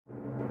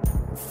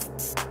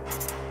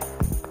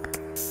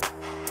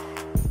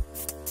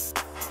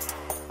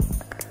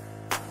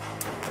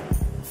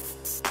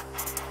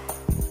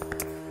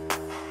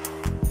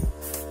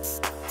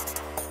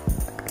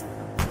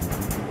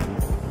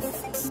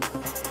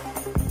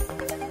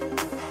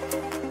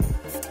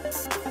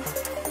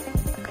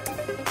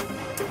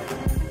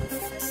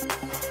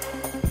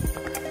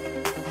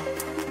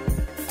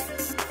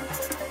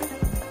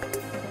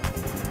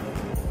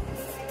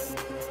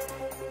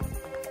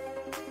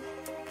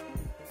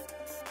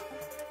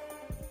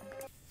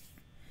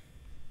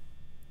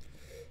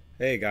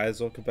Hey guys,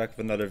 welcome back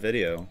with another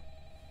video.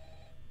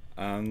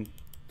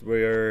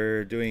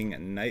 We're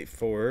doing night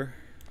 4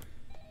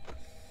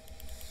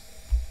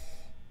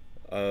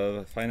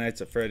 of Five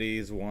Nights at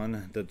Freddy's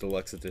 1, the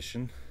Deluxe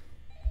Edition.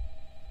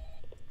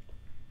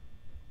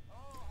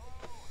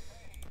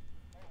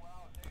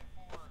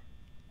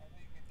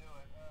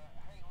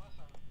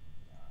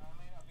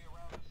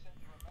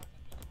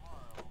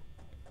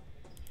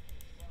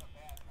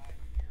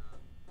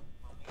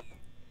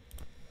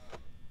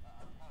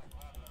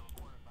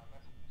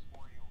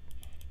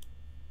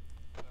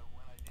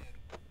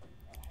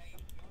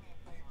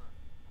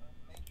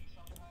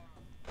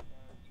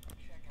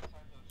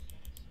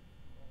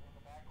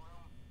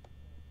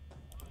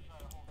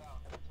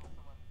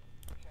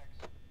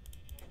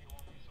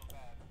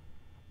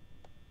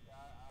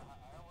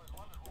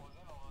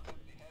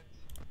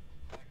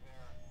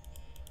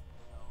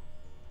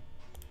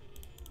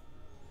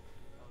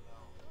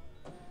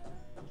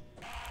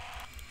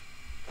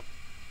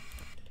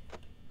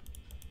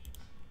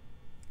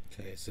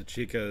 Okay, so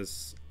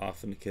Chica's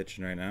off in the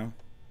kitchen right now.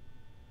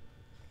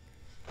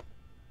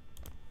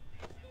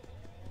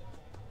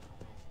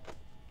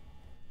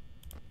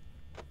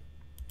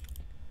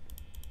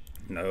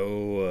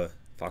 No,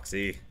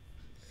 Foxy.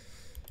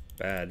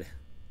 Bad.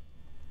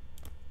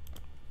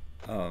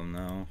 Oh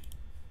no.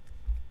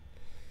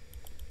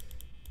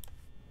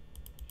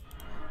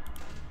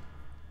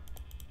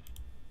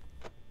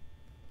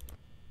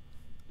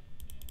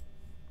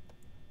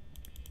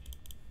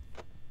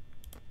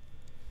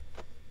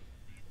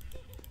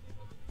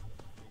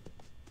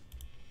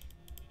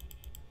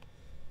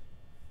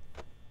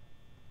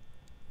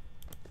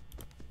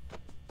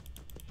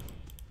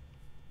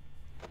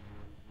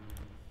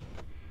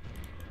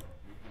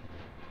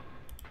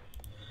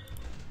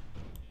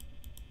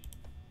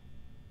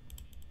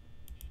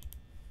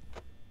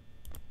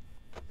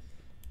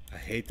 I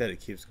hate that it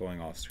keeps going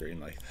off screen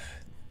like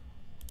that.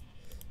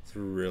 It's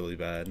really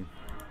bad.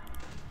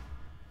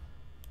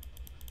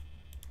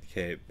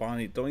 Okay,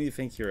 Bonnie, don't you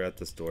think you're at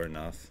this door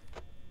enough?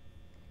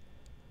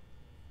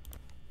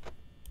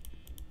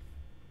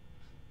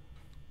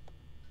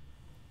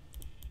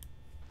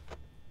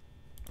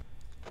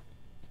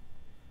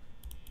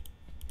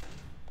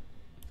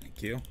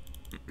 Thank you.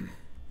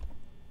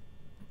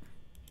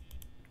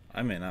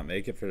 I may not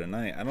make it for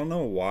tonight. I don't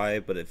know why,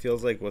 but it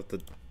feels like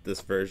with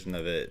this version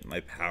of it, my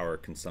power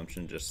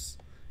consumption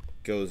just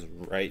goes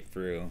right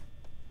through.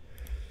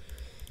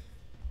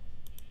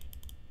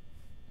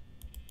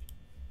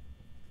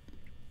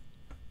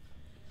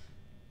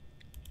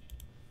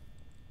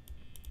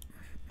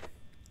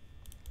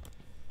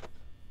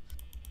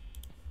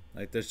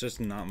 Like, there's just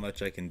not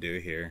much I can do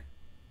here.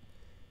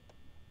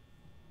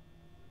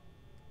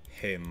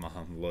 Hey,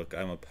 Mom, look,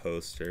 I'm a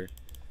poster.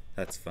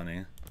 That's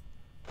funny.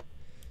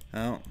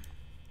 Oh,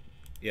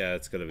 yeah,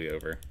 it's gonna be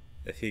over.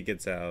 If he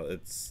gets out,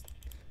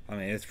 I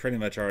mean, it's pretty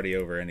much already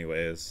over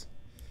anyways.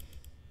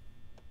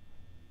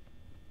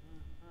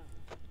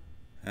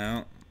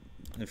 Oh,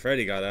 and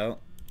Freddy got out.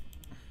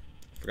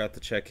 Forgot to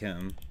check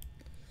him.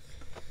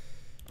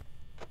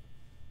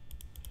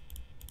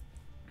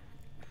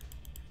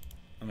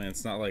 I mean,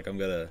 it's not like I'm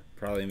gonna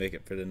probably make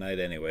it for the night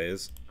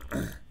anyways.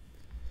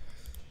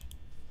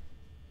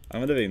 I'm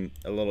gonna be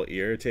a little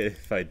irritated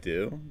if I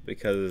do,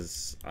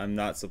 because I'm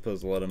not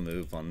supposed to let him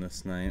move on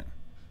this night.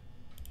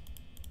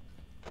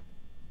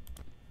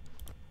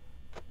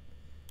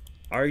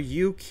 Are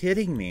you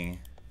kidding me?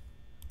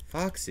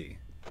 Foxy.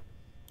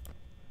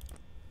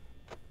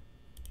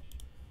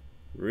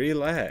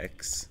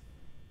 Relax.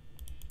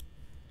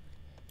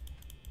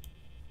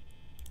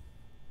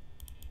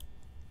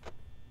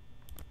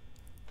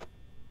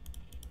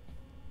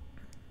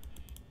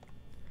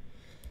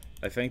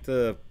 I think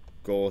the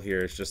goal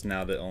here is just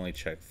now to only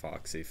check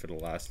Foxy for the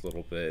last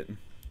little bit.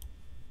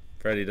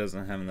 Freddy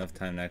doesn't have enough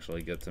time to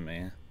actually get to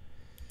me.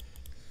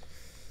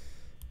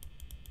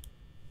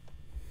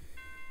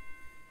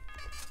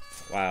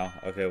 Wow,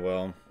 okay,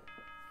 well.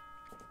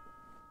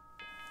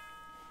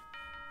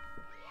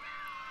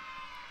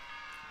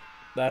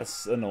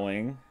 That's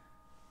annoying.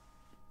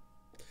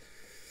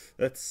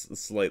 That's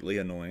slightly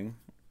annoying.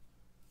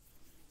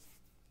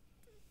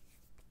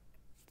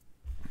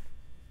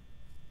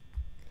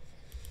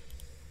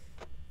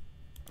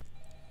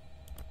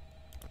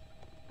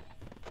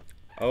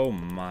 Oh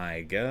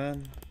my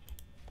god.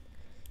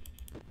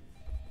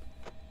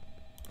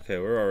 Okay,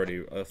 we're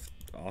already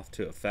off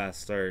to a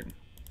fast start.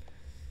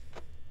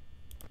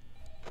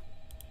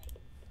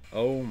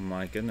 Oh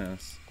my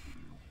goodness.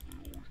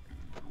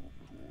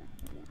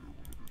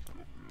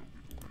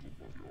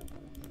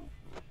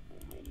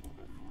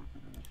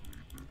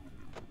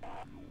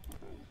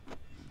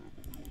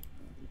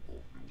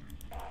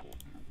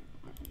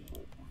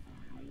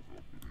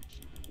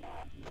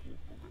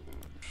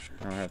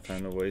 I don't have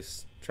time to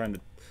waste trying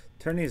to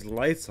turn these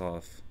lights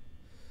off.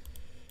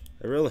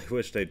 I really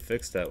wish they'd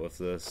fix that with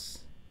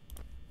this.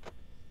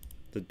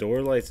 The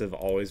door lights have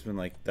always been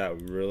like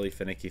that really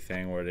finicky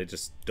thing where they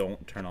just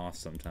don't turn off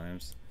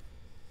sometimes.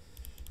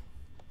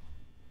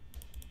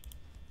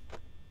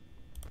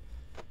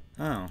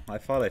 Oh, I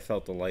thought I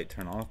felt the light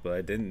turn off, but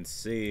I didn't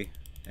see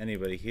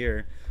anybody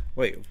here.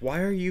 Wait, why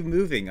are you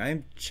moving?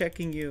 I'm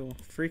checking you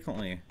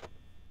frequently.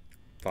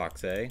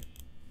 Fox A.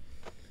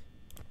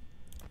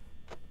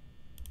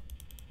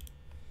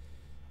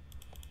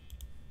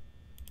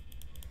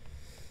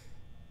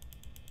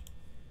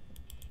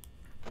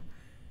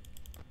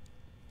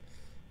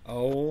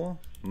 Oh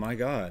my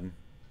god.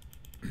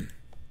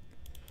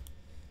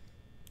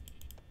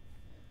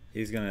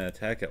 He's gonna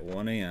attack at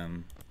 1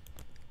 a.m.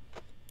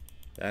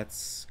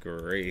 That's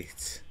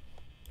great.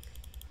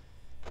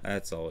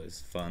 That's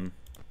always fun.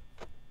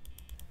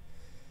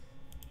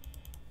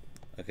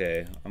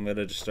 Okay, I'm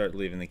gonna just start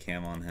leaving the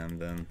cam on him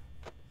then.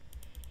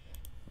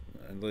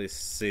 At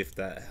least see if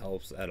that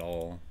helps at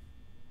all.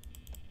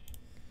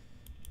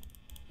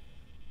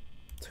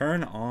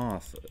 Turn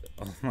off.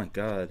 Oh my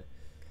god.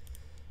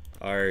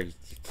 Are you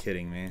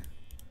kidding me?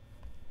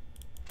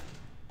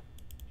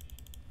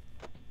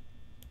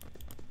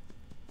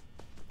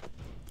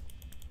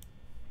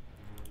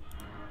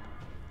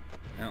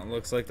 Now it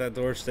looks like that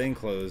door's staying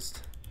closed.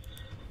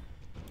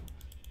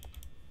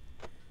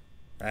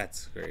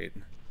 That's great.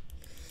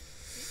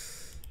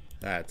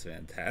 That's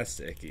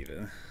fantastic,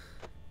 even.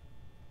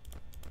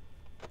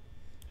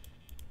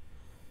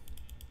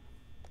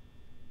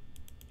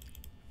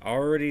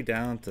 Already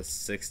down to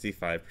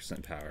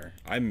 65% power.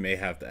 I may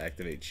have to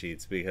activate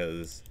cheats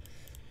because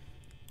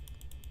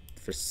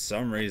for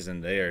some reason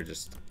they are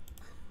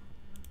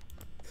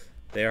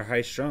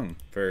high strung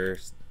for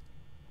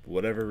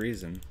whatever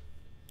reason.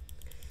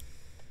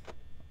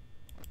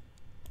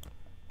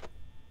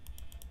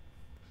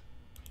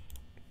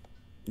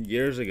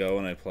 Years ago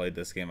when I played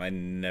this game, I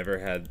never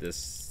had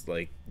this,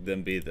 like,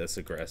 them be this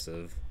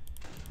aggressive.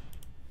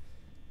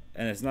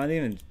 And it's not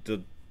even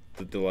the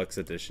Deluxe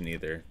Edition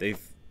either.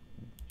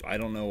 I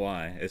don't know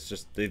why. It's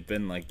just they've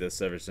been like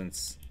this ever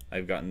since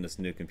I've gotten this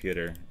new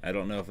computer. I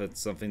don't know if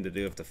it's something to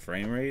do with the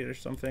frame rate or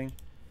something.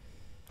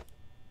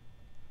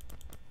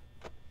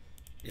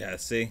 Yeah,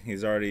 see,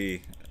 he's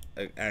already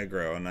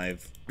aggro, and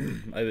I've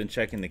been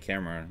checking the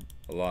camera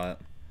a lot.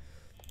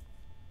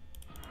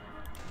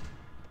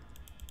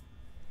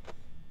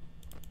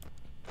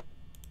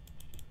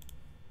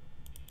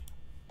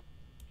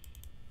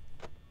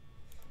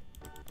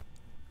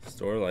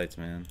 Store lights,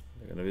 man.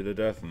 They're gonna be the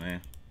death of me.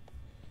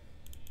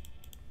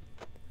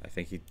 I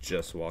think he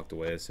just walked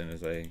away as soon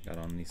as I got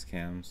on these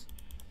cams.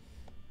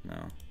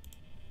 No.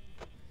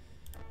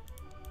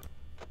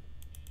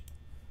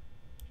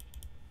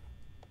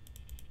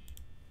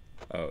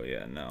 Oh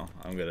yeah, no.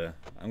 I'm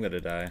gonna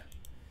die.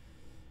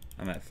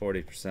 I'm at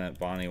 40%.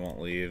 Bonnie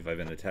won't leave. I've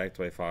been attacked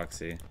by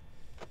Foxy.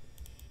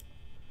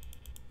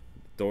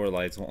 Door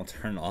lights won't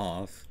turn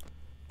off.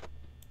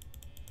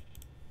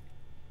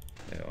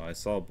 Yeah, well, I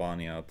saw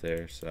Bonnie out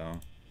there, so.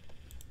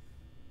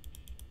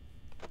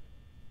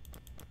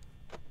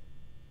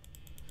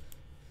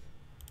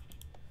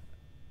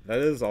 That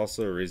is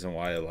also a reason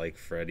why I like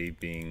Freddy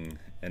being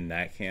in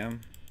that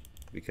cam,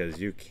 because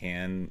you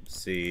can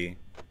see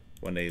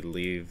when they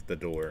leave the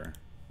door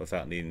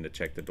without needing to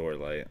check the door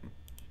light.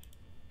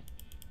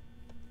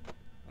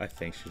 I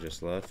think she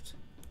just left.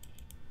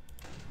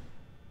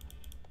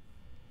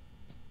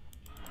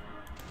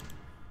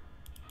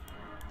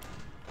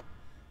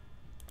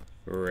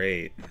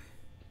 Great.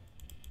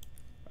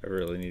 I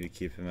really need to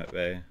keep him at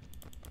bay.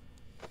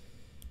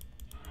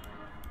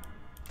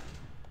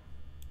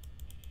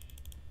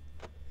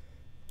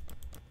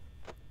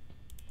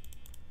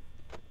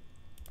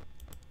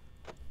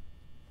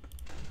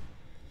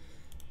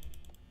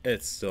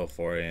 It's still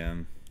 4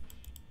 a.m.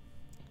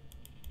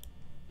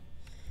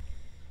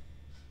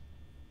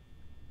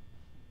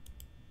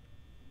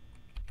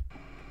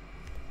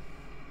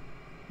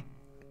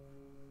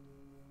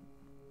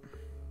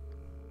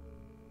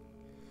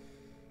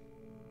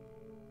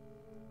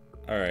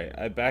 Alright,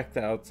 I backed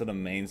out to the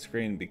main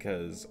screen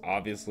because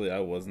obviously I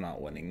was not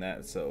winning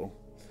that, so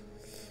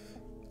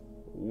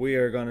we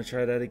are going to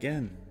try that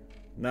again.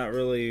 Not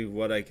really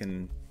what I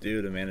can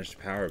do to manage the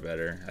power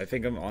better. I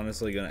think I'm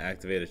honestly going to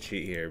activate a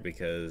cheat here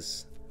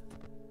because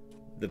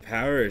the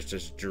power is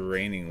just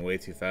draining way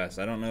too fast.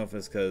 I don't know if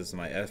it's because of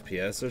my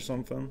FPS or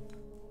something.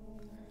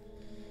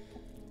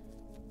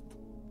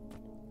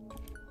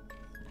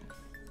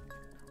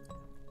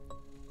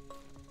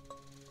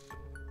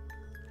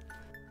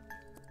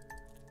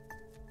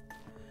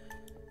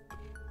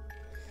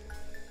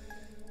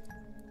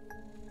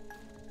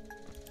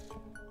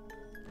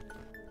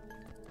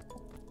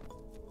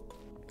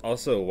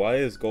 Also, why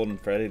is Golden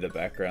Freddy the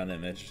background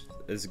image?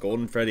 Is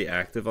Golden Freddy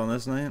active on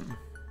this night?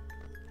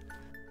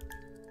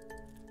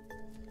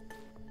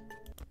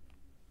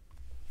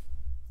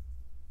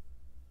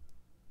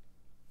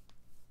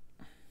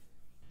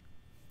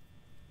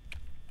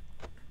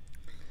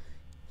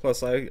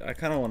 Plus, I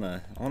kind of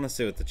wanna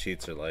see what the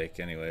cheats are like,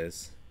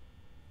 anyways.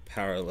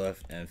 Power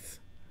left, inf.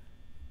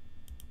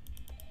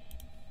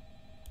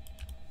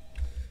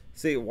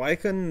 See, why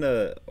couldn't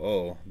the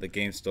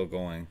game's still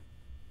going?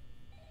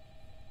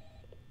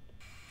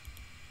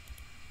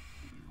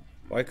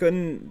 Why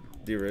couldn't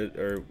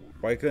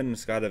why couldn't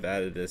Scott have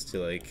added this to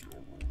like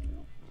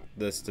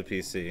this to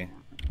PC?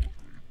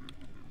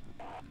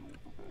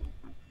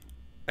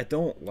 I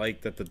don't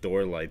like that the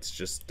door lights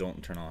just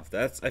don't turn off.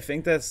 I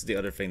think that's the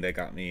other thing that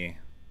got me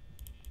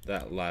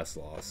that last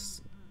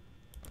loss.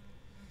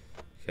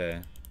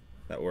 Okay,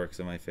 that works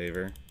in my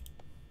favor.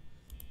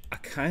 I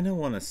kind of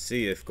want to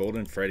see if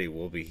Golden Freddy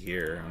will be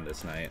here on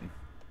this night.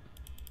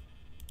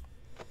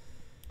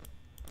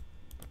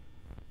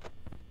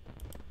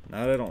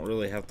 Now that I don't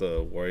really have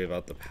to worry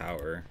about the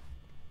power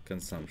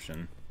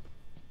consumption.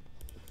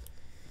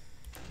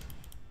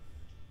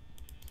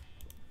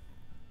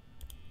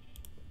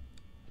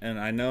 And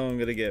I know I'm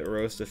gonna get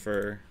roasted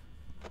for...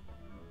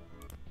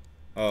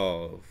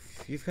 Oh,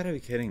 you've got to be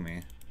kidding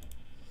me.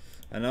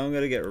 I know I'm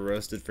gonna get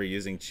roasted for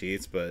using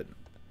cheats, but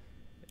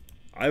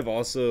I've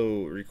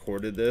also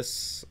recorded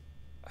this.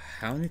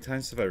 How many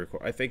times have I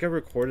recorded? I think I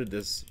recorded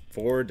this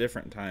 4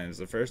 different times.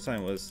 The first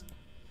time was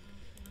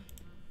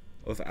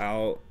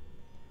without...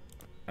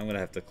 I'm gonna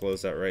have to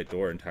close that right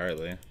door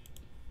entirely.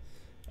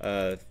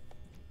 I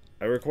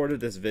recorded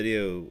this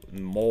video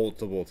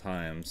multiple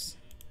times.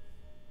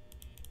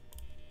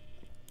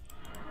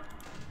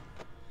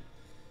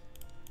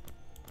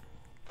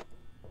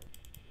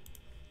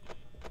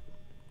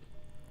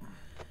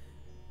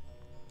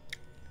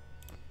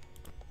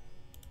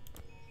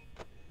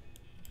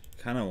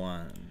 Kind of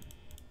want...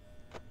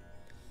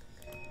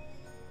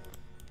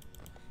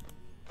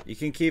 You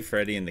can keep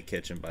Freddy in the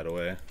kitchen, by the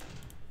way,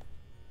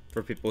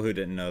 for people who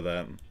didn't know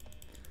that.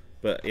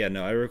 But yeah,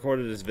 no, I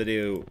recorded this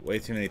video way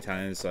too many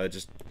times, so I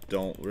just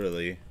don't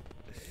really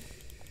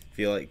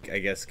feel like, I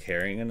guess,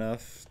 caring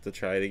enough to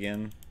try it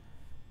again,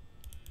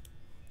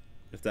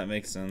 if that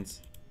makes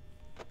sense.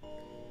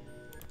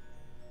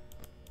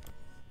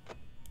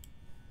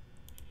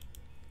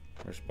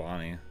 Where's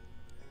Bonnie?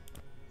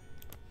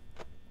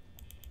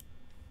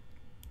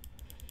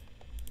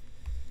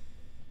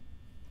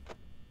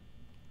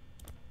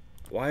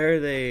 Why are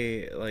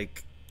they,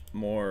 like,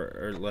 more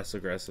or less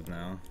aggressive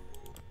now?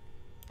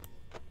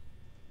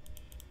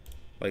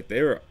 Like,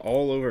 they were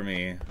all over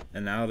me,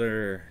 and now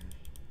they're,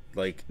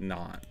 like,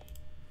 not.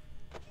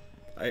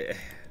 If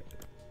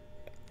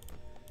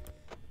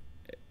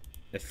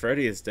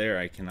Freddy is there,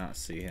 I cannot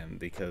see him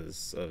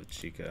because of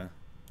Chica.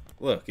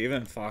 Look,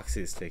 even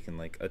Foxy's taking,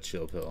 like, a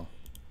chill pill.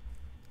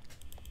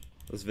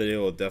 This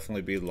video will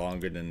definitely be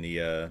longer than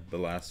the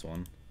last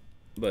one.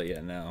 But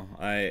yeah, no,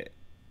 I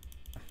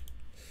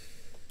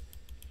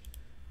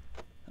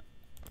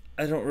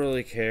don't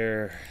really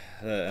care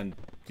that I'm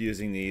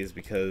using these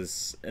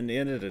because in the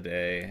end of the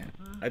day,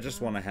 I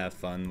just want to have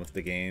fun with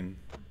the game.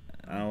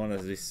 I don't want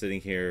to be sitting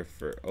here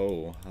for...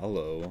 Oh,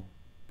 hello,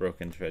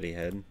 broken Freddy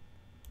head.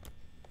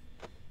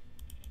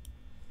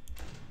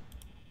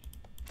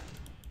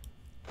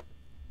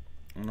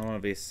 I don't want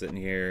to be sitting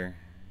here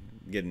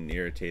getting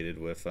irritated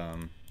with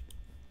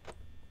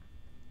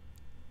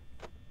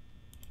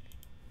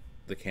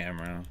the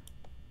camera,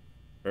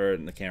 or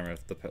the camera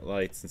with the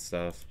lights and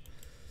stuff.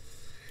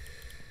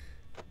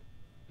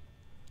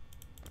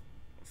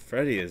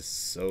 Freddy is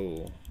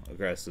so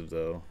aggressive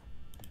though.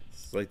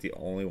 It's like the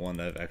only one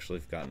that I've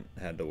actually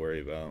had to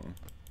worry about.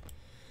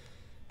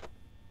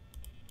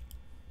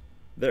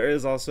 There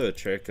is also a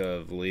trick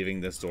of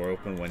leaving this door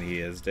open when he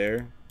is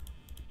there,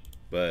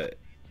 but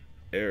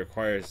it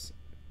requires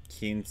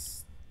keen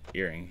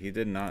hearing. He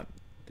did not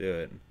do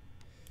it.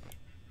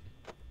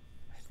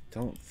 I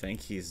don't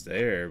think he's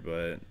there,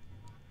 but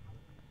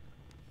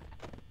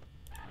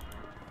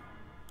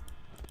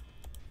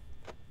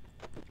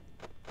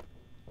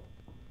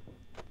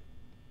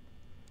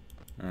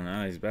oh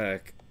no, he's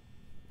back.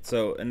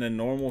 So in the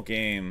normal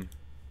game,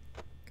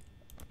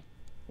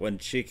 when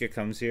Chica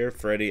comes here,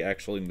 Freddy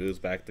actually moves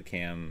back the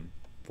cam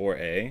for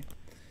A,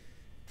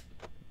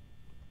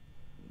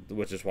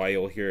 which is why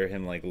you'll hear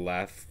him like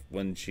laugh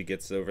when she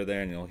gets over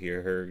there, and you'll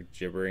hear her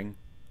gibbering.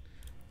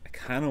 I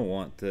kind of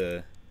want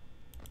to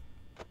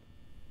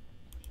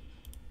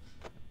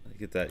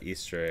get that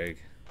Easter egg.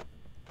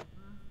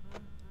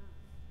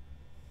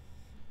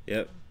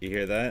 Yep, you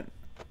hear that?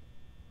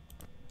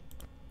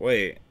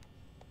 Wait,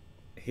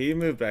 he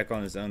moved back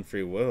on his own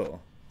free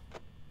will.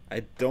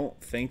 I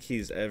don't think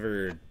he's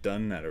ever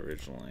done that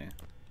originally.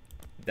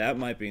 That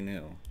might be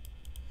new.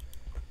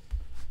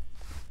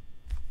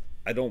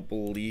 I don't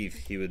believe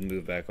he would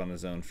move back on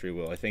his own free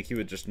will. I think he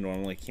would just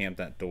normally camp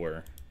that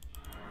door.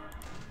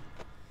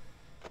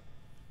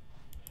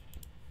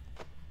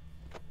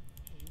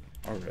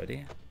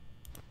 Already?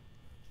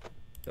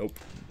 Nope.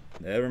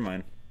 Never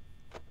mind.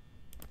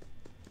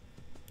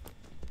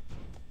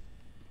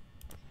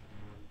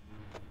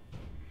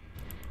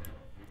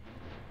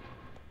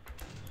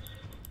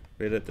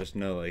 Weird that there's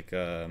no like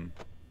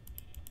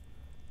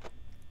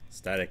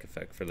static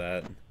effect for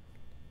that.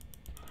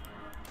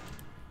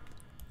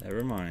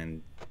 Never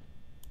mind.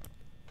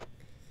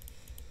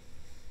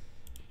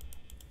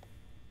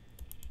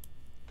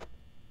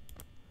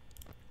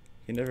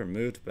 He never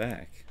moved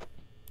back.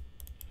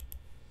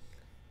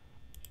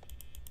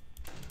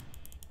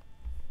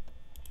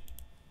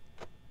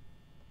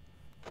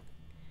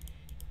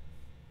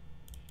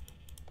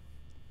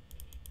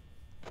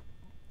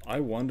 I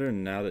wonder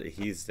now that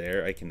he's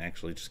there, I can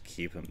actually just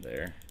keep him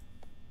there.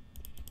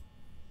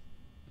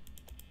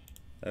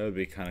 That would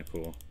be kind of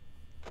cool.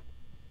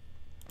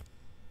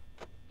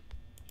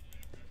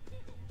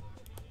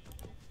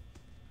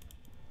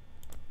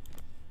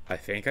 I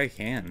think I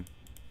can.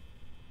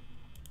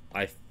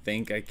 I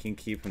think I can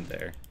keep him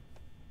there.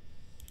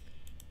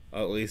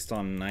 At least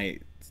on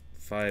night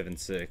 5 and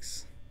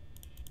 6.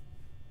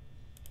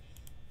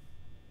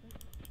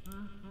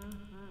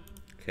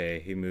 Okay,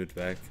 he moved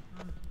back.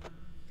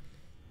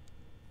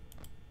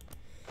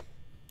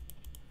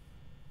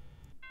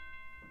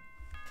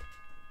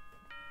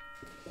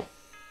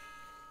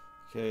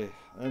 Okay,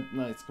 that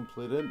night's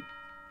completed.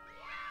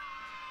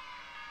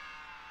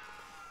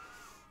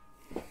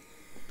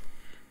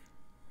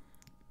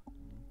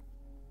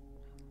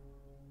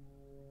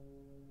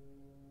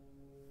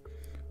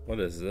 What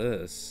is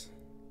this?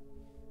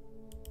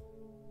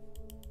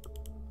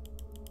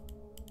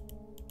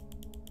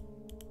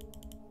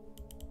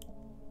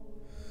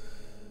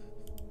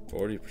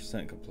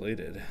 %40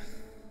 completed.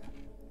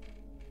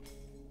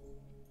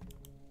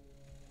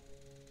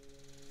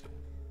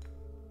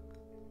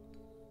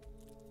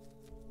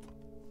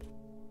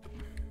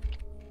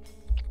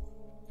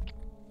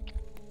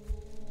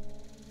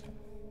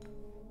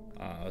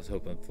 I was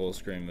hoping full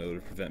screen mode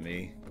would prevent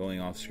me going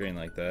off screen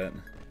like that.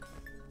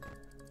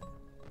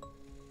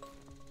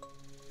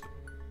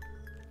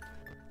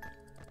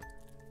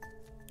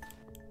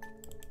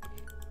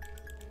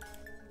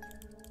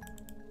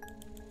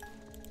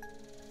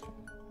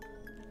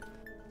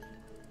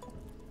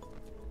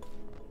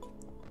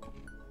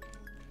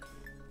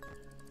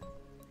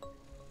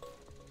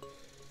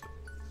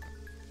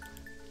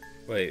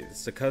 Wait,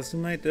 is the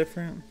custom night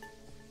different?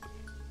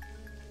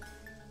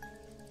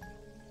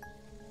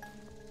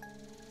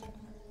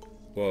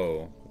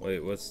 Whoa,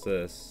 wait, what's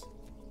this?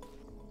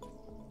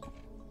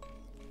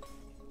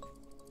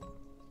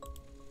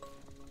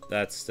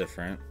 That's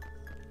different.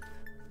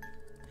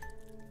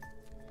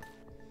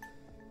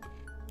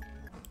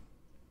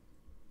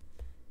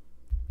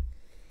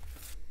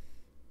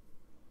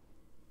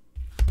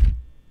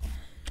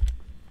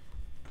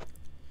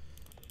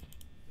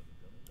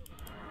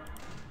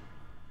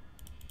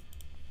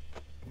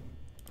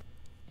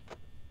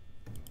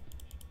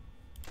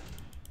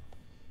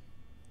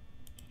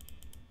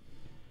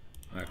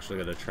 I'm actually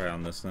gonna try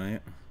on this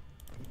night.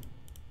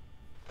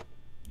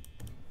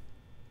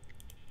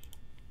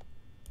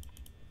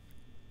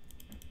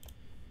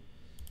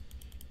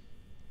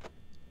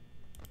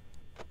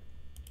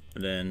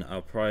 And then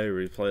I'll probably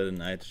replay the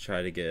night to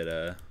try to get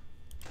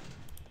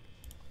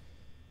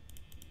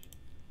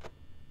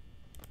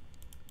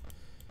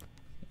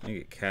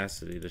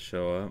Cassidy to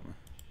show up.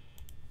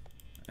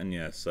 And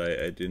yes,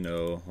 I do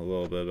know a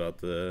little bit about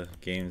the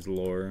game's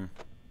lore.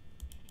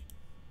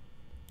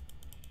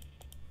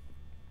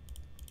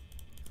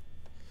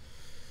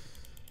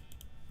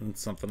 It's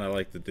something I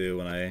like to do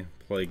when I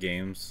play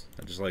games.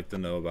 I just like to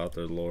know about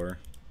their lore.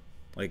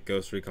 Like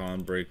Ghost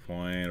Recon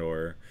Breakpoint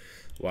or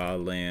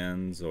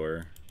Wildlands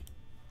or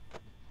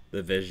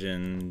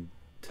Division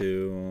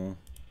 2,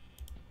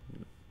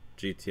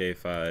 GTA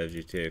 5,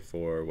 GTA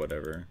 4,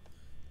 whatever.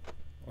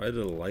 Why do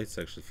the lights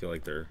actually feel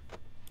like they're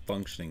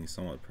functioning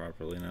somewhat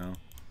properly now?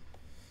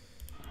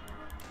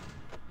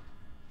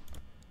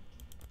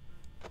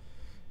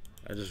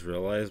 I just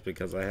realized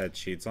because I had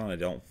cheats on, I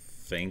don't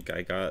think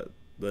I got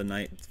the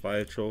Night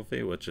 5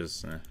 trophy, which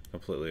is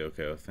completely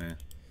okay with me.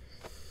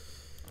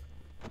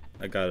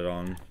 I got it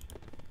on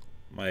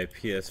my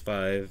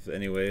PS5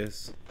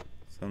 anyways,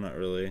 so I'm not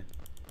really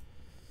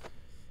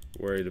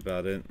worried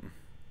about it.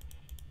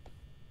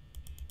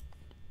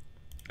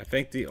 I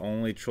think the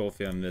only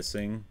trophy I'm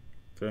missing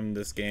from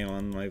this game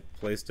on my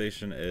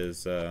PlayStation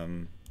is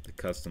the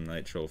Custom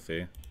Night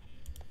trophy,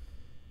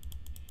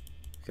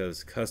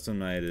 because Custom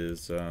Night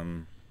is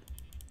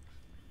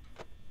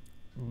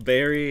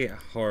very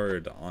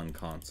hard on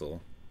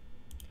console.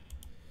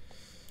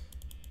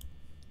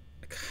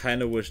 I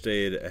kind of wish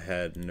they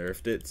had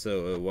nerfed it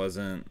so it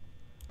wasn't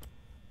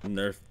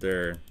nerfed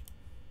their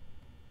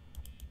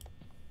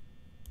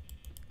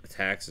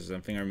attacks or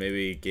something, or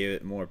maybe gave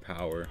it more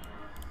power.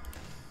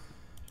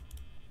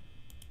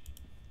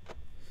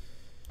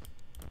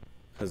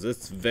 Because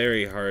it's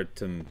very hard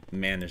to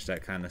manage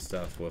that kind of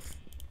stuff with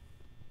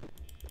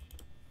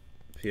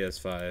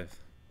PS5.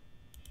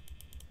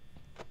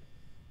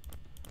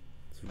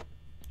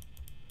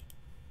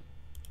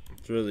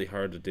 It's really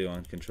hard to do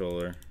on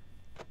controller.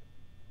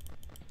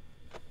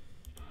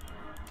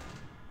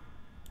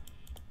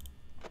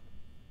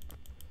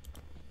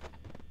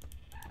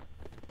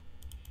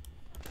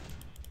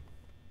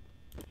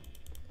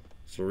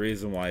 It's the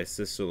reason why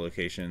sister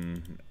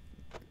location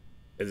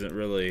isn't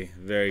really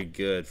very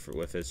good for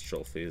with his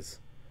trophies.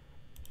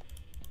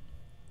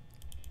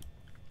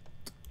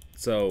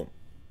 So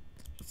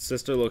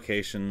sister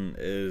location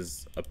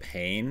is a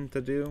pain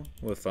to do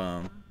with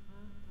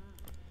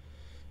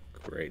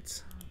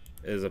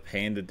is a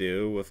pain to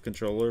do with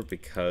controller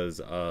because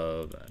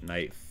of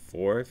night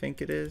 4, I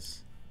think it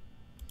is.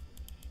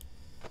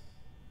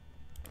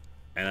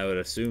 And I would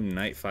assume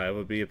night 5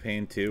 would be a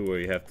pain too, where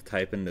you have to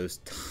type in those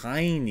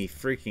tiny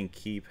freaking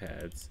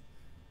keypads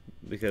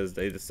because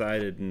they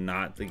decided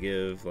not to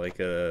give like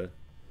a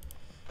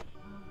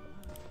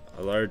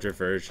larger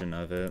version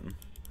of it.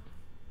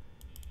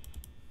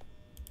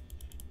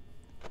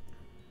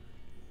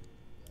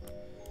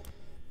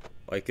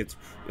 Like it's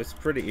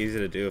pretty easy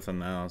to do with a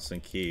mouse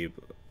and key,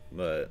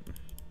 but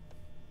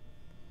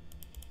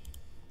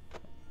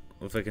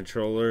with a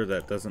controller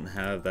that doesn't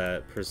have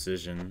that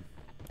precision.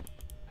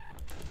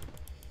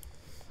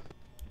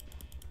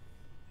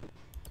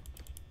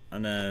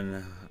 And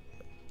then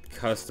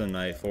custom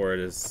night for it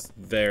is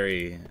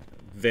very,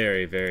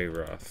 very, very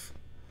rough.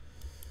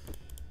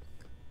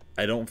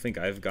 I don't think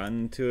I've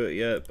gotten to it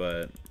yet,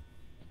 but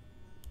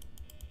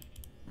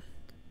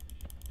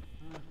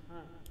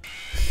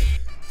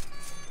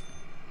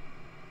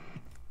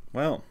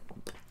well,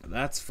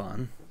 that's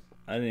fun.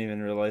 I didn't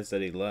even realize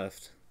that he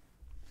left.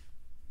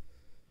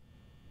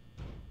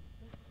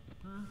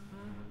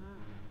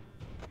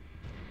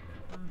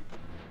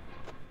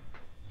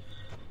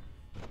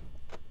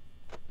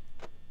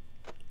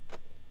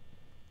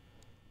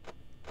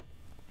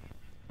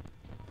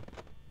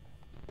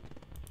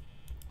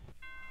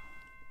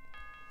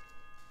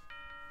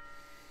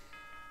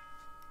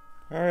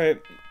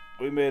 Alright,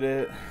 we made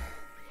it.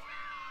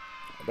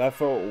 That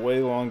felt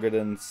way longer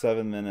than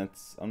 7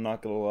 minutes. I'm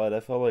not gonna lie,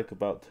 that felt like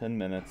about 10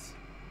 minutes.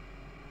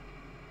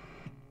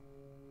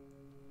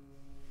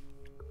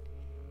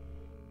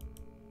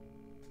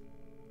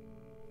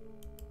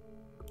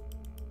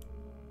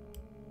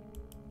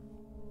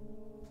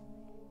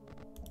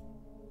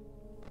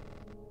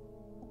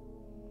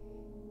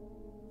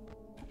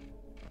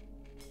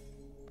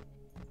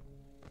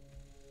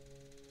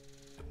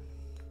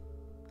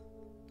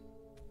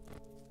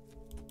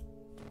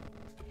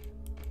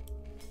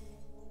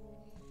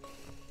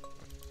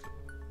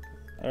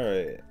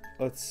 Alright,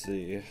 let's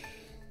see.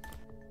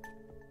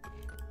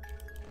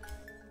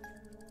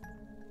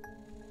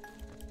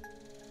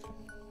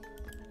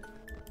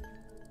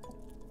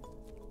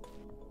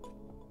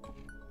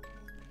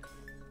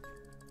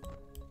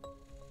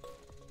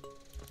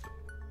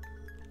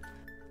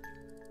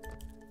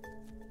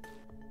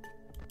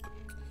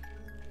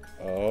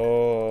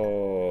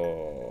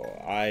 Oh,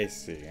 I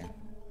see.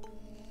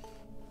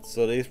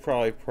 So these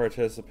probably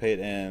participate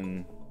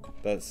in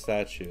that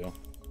statue.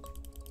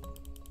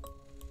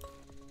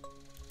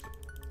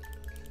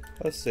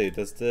 Let's see,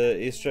 does the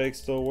Easter egg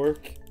still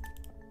work?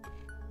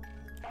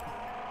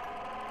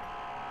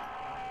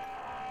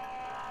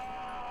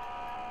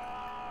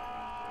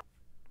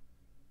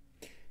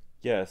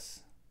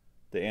 Yes.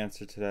 The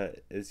answer to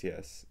that is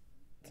yes.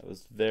 That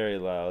was very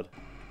loud.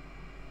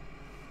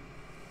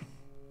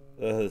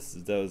 That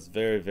was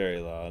very, very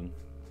loud.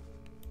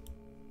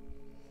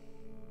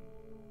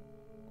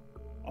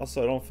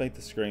 Also, I don't think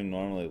the screen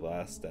normally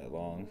lasts that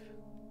long.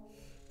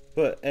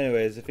 But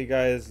anyways, if you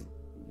guys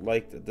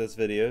liked this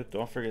video,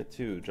 don't forget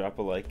to drop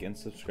a like and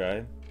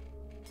subscribe.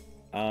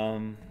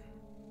 I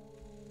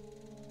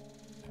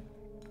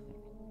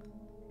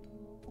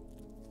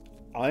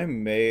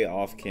may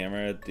off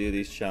camera do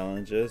these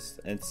challenges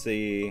and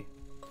see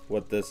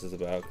what this is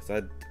about,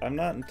 because I'm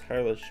not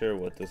entirely sure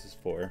what this is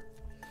for.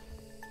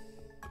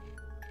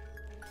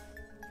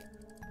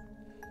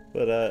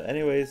 But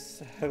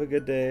anyways, have a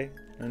good day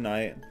or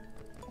night,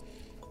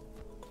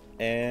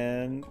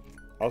 and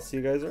I'll see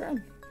you guys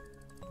around.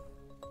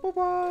 Bye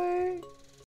bye.